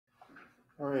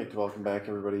All right, welcome back,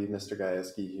 everybody. Mr.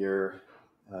 Gajewski here.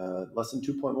 Lesson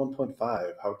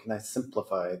 2.1.5, how can I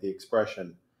simplify the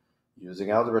expression?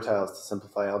 Using algebra tiles to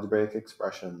simplify algebraic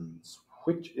expressions.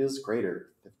 Which is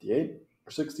greater, 58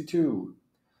 or 62?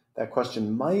 That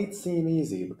question might seem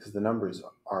easy because the numbers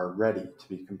are ready to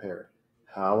be compared.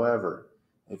 However,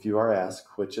 if you are asked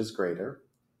which is greater,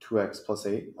 2x plus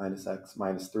 8 minus x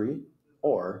minus 3,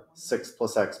 or 6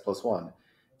 plus x plus 1,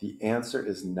 the answer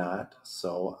is not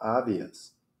so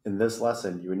obvious. In this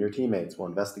lesson, you and your teammates will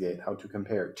investigate how to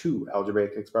compare two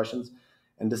algebraic expressions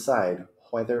and decide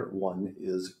whether one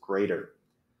is greater.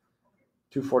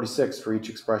 246 for each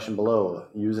expression below.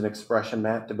 Use an expression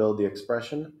mat to build the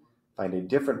expression. Find a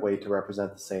different way to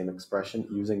represent the same expression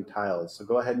using tiles. So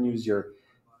go ahead and use your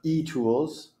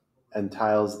e-tools and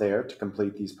tiles there to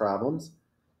complete these problems.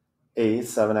 A,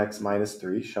 7x minus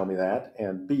 3, show me that.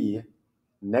 And B,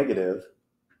 minus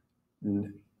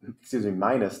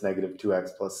negative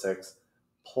 2x plus 6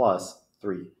 plus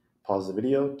 3. Pause the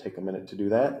video, take a minute to do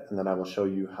that, and then I will show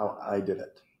you how I did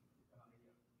it.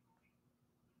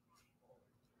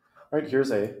 All right,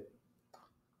 here's A,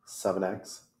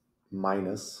 7x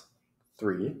minus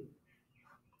 3,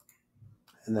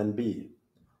 and then B,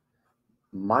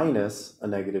 minus a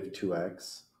negative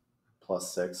 2x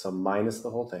plus 6, so minus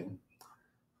the whole thing,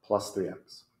 plus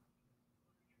 3x.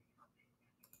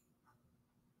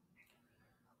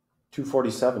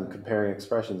 247, comparing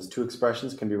expressions. Two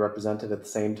expressions can be represented at the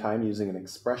same time using an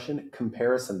expression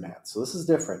comparison mat. So this is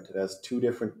different. It has two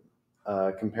different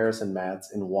comparison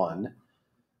mats in one.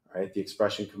 All right, the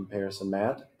expression comparison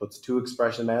mat puts two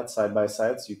expression mats side by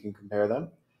side so you can compare them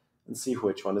and see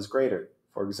which one is greater.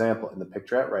 For example, in the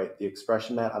picture at right, the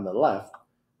expression mat on the left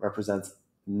represents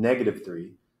negative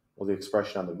 3, while the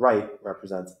expression on the right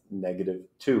represents negative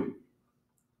 2.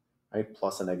 Right,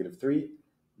 plus a negative 3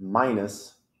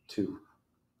 minus 2.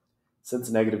 Since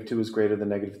negative 2 is greater than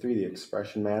negative 3, the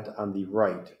expression mat on the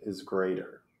right is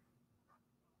greater.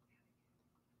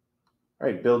 All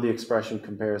right, build the expression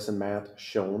comparison mat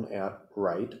shown at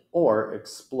right, or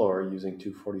explore using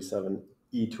 247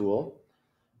 e-tool.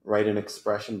 Write an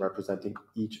expression representing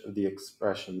each of the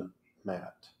expression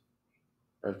mat,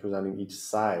 representing each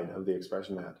side of the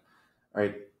expression mat. All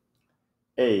right,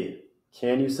 A,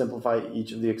 can you simplify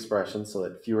each of the expressions so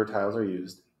that fewer tiles are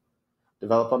used?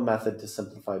 Develop a method to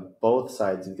simplify both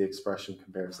sides of the expression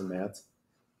comparison mats.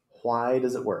 Why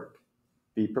does it work?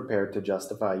 Be prepared to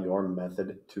justify your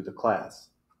method to the class.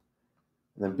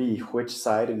 And then B, which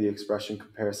side of the expression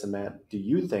comparison mat do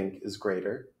you think is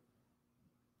greater?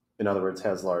 In other words,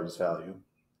 has largest value.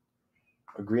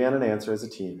 Agree on an answer as a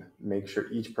team. Make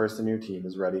sure each person in your team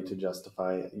is ready to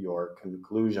justify your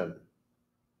conclusion.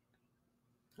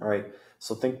 All right,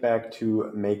 so think back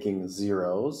to making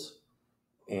zeros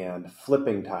and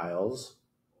flipping tiles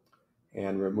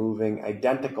and removing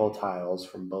identical tiles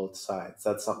from both sides.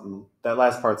 That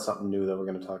last part's something new that we're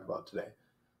going to talk about today.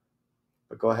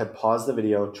 But go ahead, pause the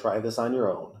video, try this on your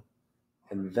own,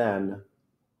 and then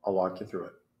I'll walk you through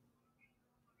it.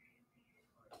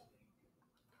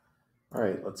 All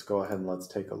right, let's go ahead and let's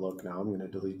take a look now. I'm going to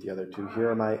delete the other two. Here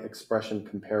are my expression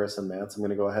comparison mats. I'm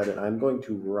going to go ahead and I'm going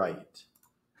to write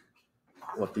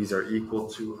what these are equal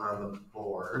to on the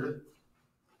board.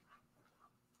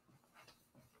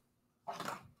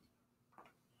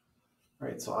 All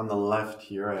right, so on the left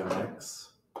here, I have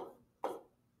x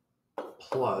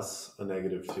plus a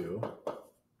negative 2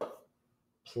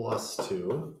 plus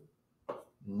 2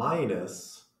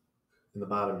 minus, in the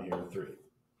bottom here, 3.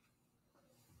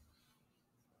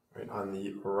 Right, on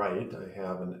the right, I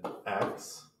have an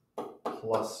x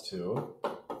plus 2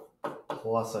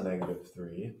 plus a negative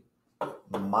 3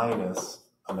 minus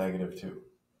a negative 2.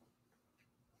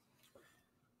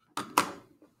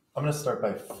 I'm going to start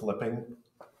by flipping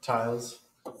tiles.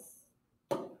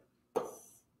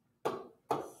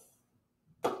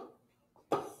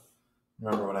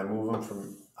 Remember, when I move them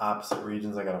from opposite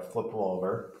regions, I got to flip them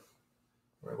over.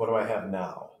 Right, what do I have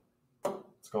now?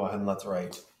 Let's go ahead and let's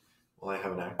write. Well, I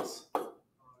have an x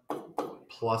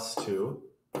plus 2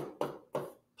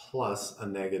 plus a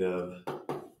negative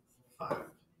 5.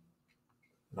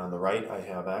 And on the right, I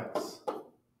have x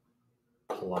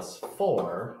plus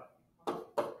 4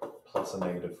 plus a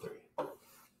negative 3.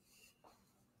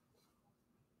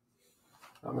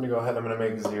 I'm going to go ahead, I'm going to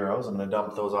make zeros. I'm going to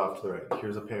dump those off to the right.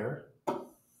 Here's a pair.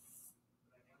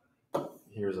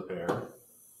 Here's a pair.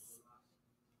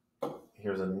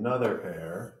 Here's another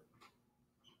pair.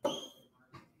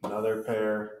 Another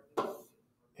pair.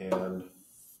 And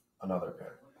another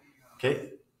pair.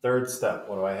 Okay, third step.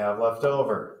 What do I have left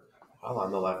over? Well,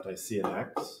 on the left, I see an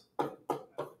x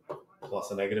plus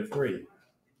a negative 3.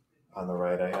 On the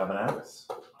right, I have an x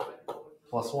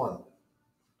plus 1.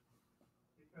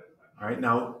 All right,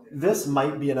 now this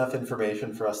might be enough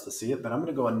information for us to see it, but I'm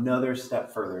going to go another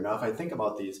step further. Now, if I think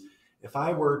about these, if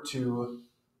I were to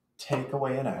take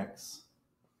away an x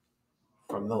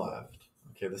from the left,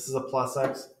 okay, this is a plus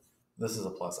x, this is a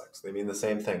plus x. They mean the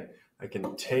same thing. I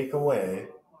can take away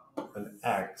an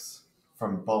x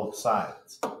from both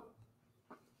sides.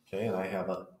 Okay, and I have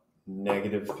a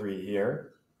 -3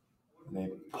 here and a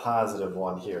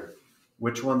 +1 here.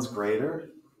 Which one's greater?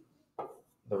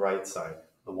 The right side,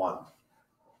 the 1.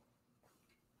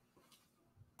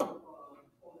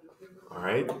 All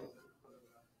right.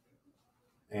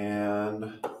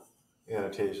 And the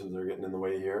annotations are getting in the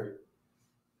way here.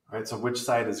 All right, so which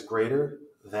side is greater?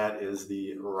 That is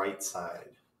the right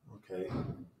side. Okay.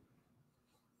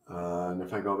 And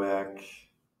if I go back,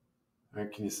 all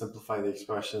right, can you simplify the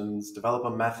expressions? Develop a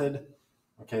method.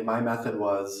 Okay, my method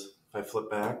was, if I flip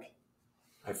back,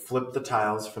 I flipped the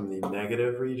tiles from the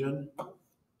negative region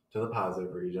to the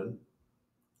positive region.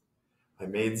 I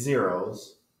made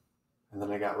zeros, and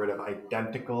then I got rid of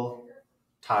identical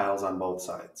tiles on both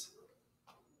sides.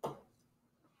 I'm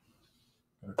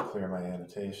going to clear my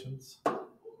annotations. I'm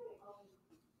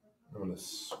going to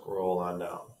scroll on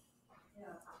down.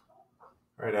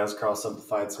 All right, as Carl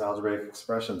simplified some algebraic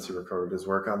expressions, he recorded his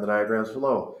work on the diagrams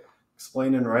below.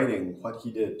 Explain in writing what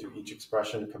he did to each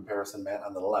expression comparison mat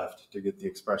on the left to get the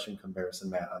expression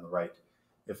comparison mat on the right.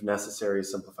 If necessary,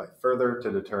 simplify further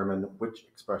to determine which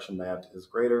expression mat is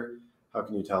greater. How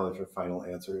can you tell if your final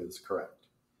answer is correct?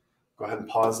 Go ahead and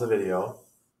pause the video. All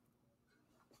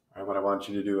right, what I want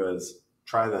you to do is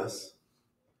try this.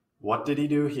 What did he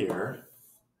do here?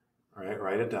 All right,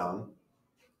 write it down.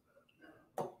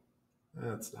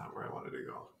 That's not where I wanted to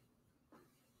go.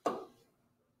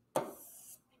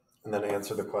 And then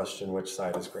answer the question, which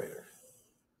side is greater?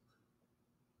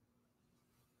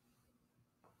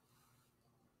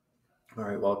 All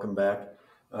right, welcome back.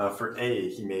 For A,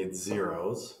 he made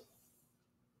zeros.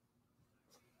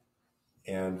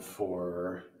 And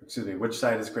for, which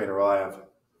side is greater? Well, I have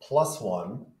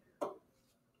 +1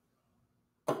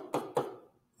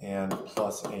 and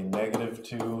plus a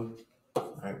 -2.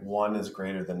 All right, 1 is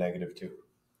greater than -2.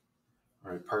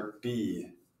 All right, part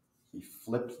B, he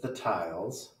flipped the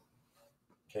tiles.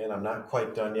 Okay, and I'm not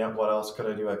quite done yet. What else could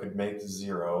I do? I could make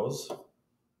zeros.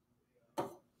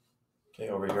 Okay,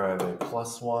 over here I have a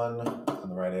 +1. On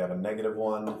the right I have a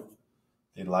 -1.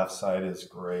 The left side is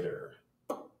greater.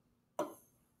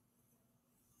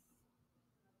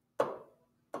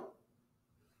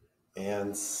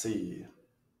 And C.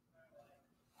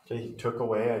 Okay, he took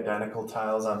away identical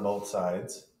tiles on both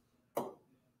sides.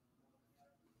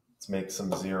 Let's make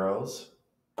some zeros.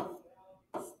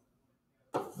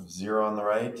 0 on the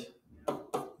right,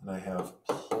 and I have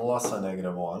plus a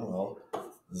 -1. Well,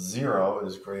 0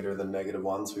 is greater than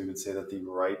 -1, so we would say that the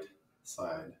right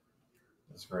side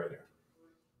is greater.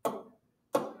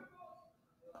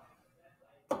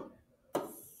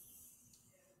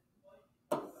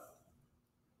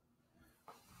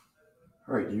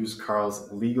 All right, use Carl's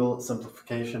legal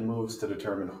simplification moves to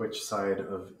determine which side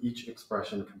of each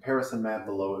expression comparison mat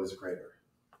below is greater.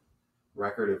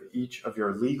 Record of each of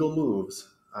your legal moves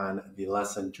on the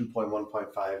lesson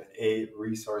 2.1.5a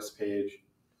resource page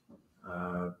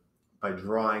by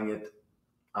drawing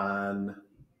on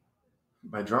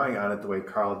it the way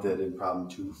Carl did in problem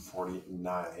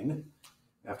 249.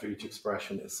 After each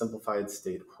expression is simplified,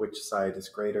 state which side is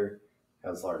greater,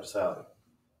 has largest value.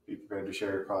 Be prepared to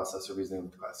share your process or reasoning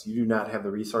with the class. You do not have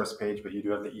the resource page, but you do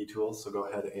have the e-tools, so go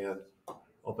ahead and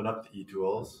open up the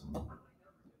e-tools.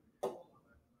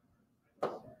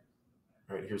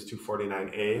 All right, here's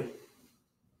 249A,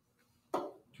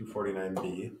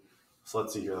 249B. So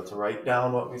let's see here, let's write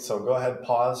down so go ahead,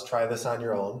 pause, try this on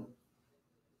your own.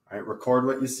 All right, record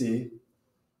what you see,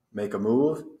 make a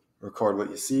move, record what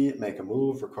you see, make a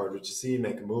move, record what you see,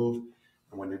 make a move.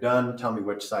 And when you're done, tell me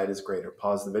which side is greater.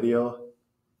 Pause the video.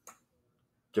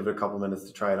 Give it a couple minutes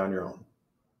to try it on your own.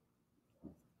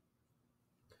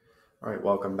 All right,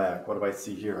 welcome back. What do I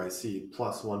see here? I see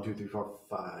plus 1, 2, 3, 4,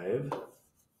 5,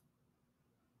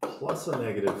 plus a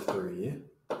 -3,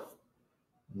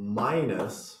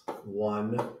 minus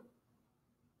 1,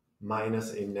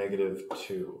 minus a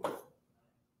 -2.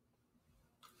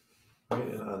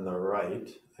 Right, and on the right,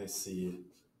 I see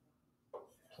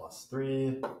plus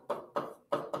 3,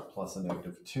 plus a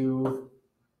 -2,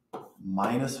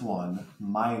 minus 1,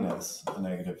 minus a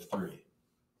 -3.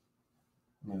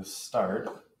 I'm going to start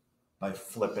by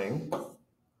flipping.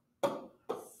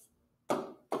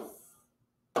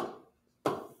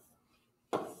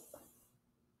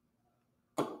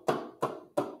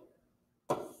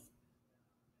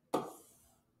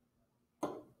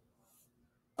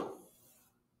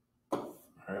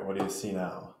 All right, what do you see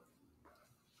now?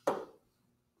 All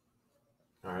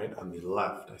right, on the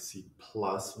left, I see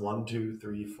plus 1, 2,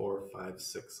 3, 4, 5,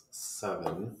 6,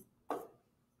 7,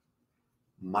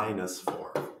 minus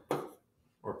 4,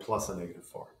 or plus a negative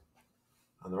 4.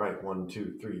 On the right, 1,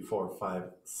 2, 3, 4, 5,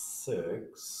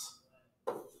 6,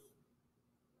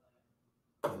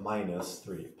 minus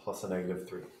 3, plus a negative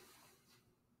 3.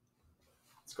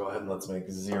 Let's go ahead and let's make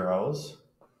zeros.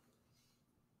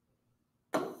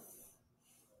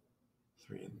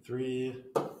 3 and 3.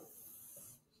 All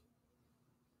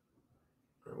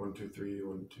right, 1, 2, 3,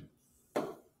 1, 2.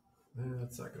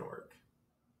 That's not going to work.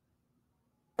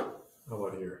 How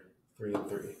about here? 3 and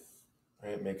 3. All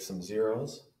right, make some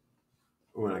zeros.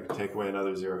 Ooh, and I can take away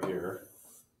another 0 here.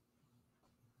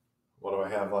 What do I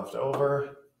have left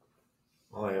over?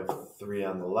 Well, I have 3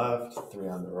 on the left, 3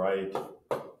 on the right.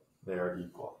 They are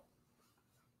equal.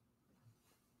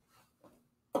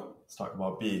 Let's talk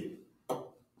about B.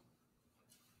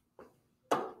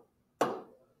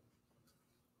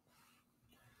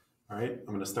 All right, I'm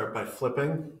going to start by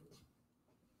flipping.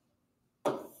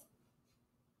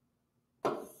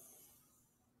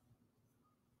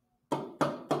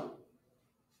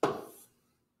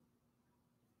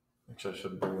 Actually, I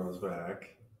should bring those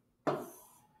back.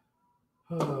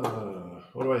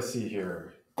 What do I see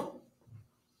here? All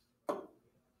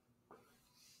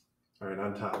right,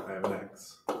 on top, I have an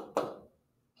x.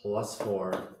 Plus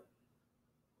 4,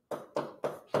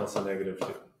 plus a negative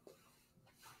 2.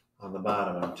 On the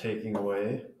bottom, I'm taking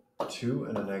away 2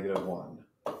 and a negative 1.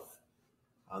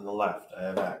 On the left, I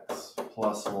have x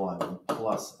plus 1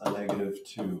 plus a negative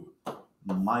 2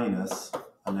 minus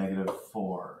a negative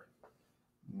 4.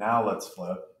 Now let's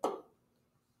flip.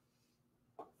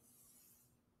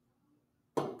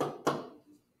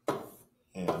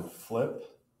 And flip.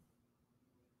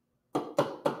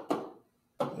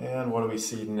 And what do we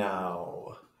see now?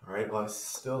 All right, well, I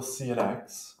still see an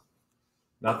x.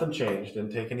 Nothing changed,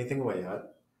 didn't take anything away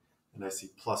yet. And I see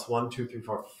plus 1, 2, 3,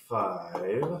 4,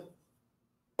 5,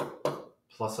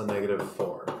 plus a negative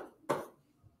 4.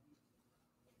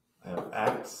 I have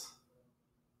x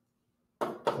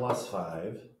plus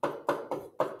 5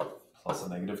 plus a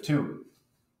negative 2.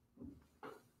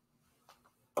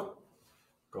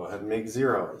 Go ahead and make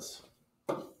zeros.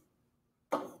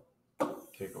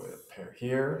 Take away a pair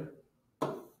here,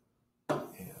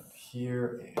 and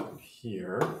here, and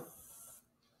here.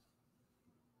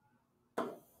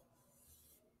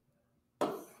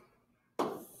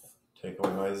 Take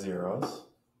away my zeros.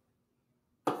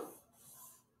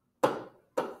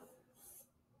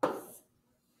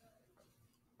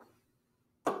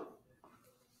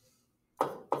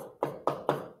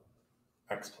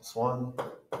 X plus 1,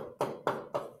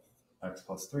 x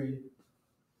plus 3.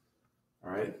 All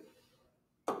right.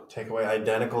 Take away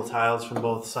identical tiles from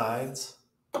both sides.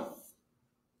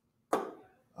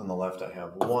 On the left, I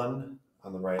have 1.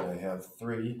 On the right, I have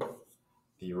 3.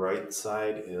 The right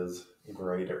side is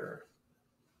greater.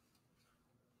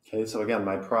 Okay, so again,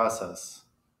 my process.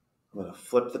 I'm going to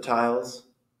flip the tiles.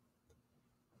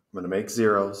 I'm going to make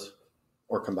zeros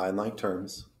or combine like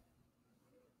terms.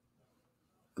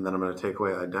 And then I'm going to take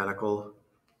away identical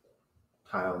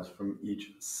tiles from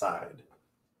each side.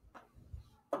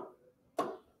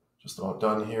 Just about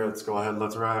done here. Let's go ahead.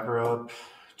 Let's wrap her up.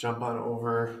 Jump on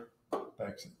over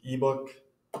back to the ebook.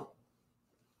 All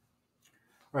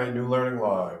right, new learning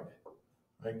log.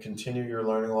 All right, continue your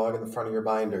learning log in the front of your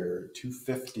binder.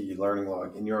 250 learning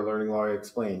log. In your learning log,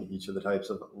 explain each of the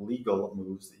types of legal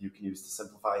moves that you can use to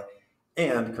simplify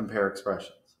and compare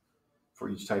expressions. For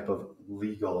each type of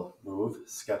legal move,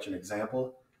 sketch an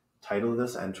example. Title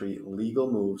this entry,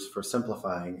 Legal Moves for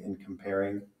Simplifying and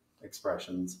Comparing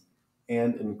Expressions,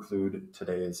 and include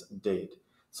today's date.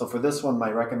 So for this one, my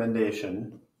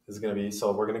recommendation is going to be,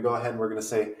 so we're going to go ahead and we're going to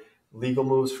say legal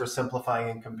moves for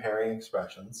simplifying and comparing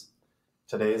expressions,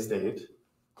 today's date.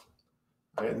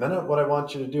 All right, and then what I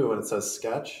want you to do when it says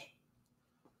sketch,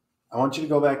 I want you to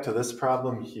go back to this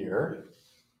problem here,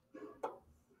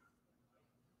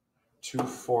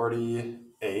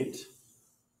 248,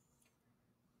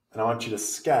 and I want you to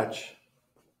sketch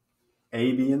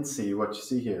A, B, and C, what you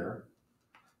see here.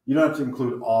 You don't have to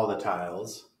include all the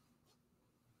tiles,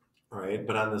 all right?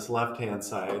 But on this left-hand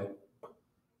side,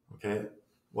 okay,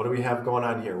 what do we have going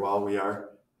on here? Well, we are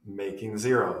making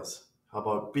zeros. How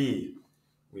about B?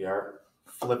 We are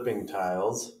flipping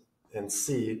tiles. And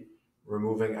C,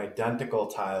 removing identical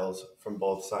tiles from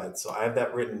both sides. So I have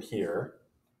that written here,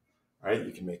 all right?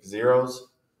 You can make zeros,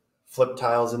 flip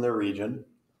tiles in their region,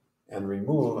 and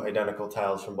remove identical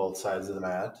tiles from both sides of the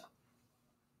mat.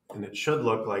 And it should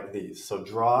look like these. So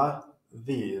draw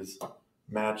these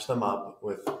match them up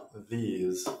with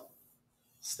these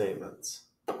statements.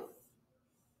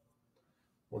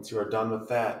 Once you are done with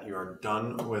that, you are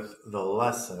done with the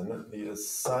lesson. The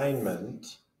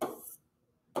assignment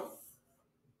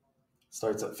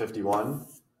starts at 51,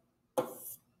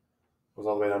 goes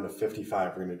all the way down to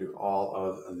 55. We're going to do all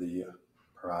of the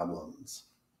problems.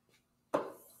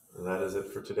 That is it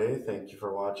for today. Thank you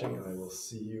for watching, and I will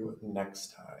see you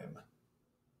next time.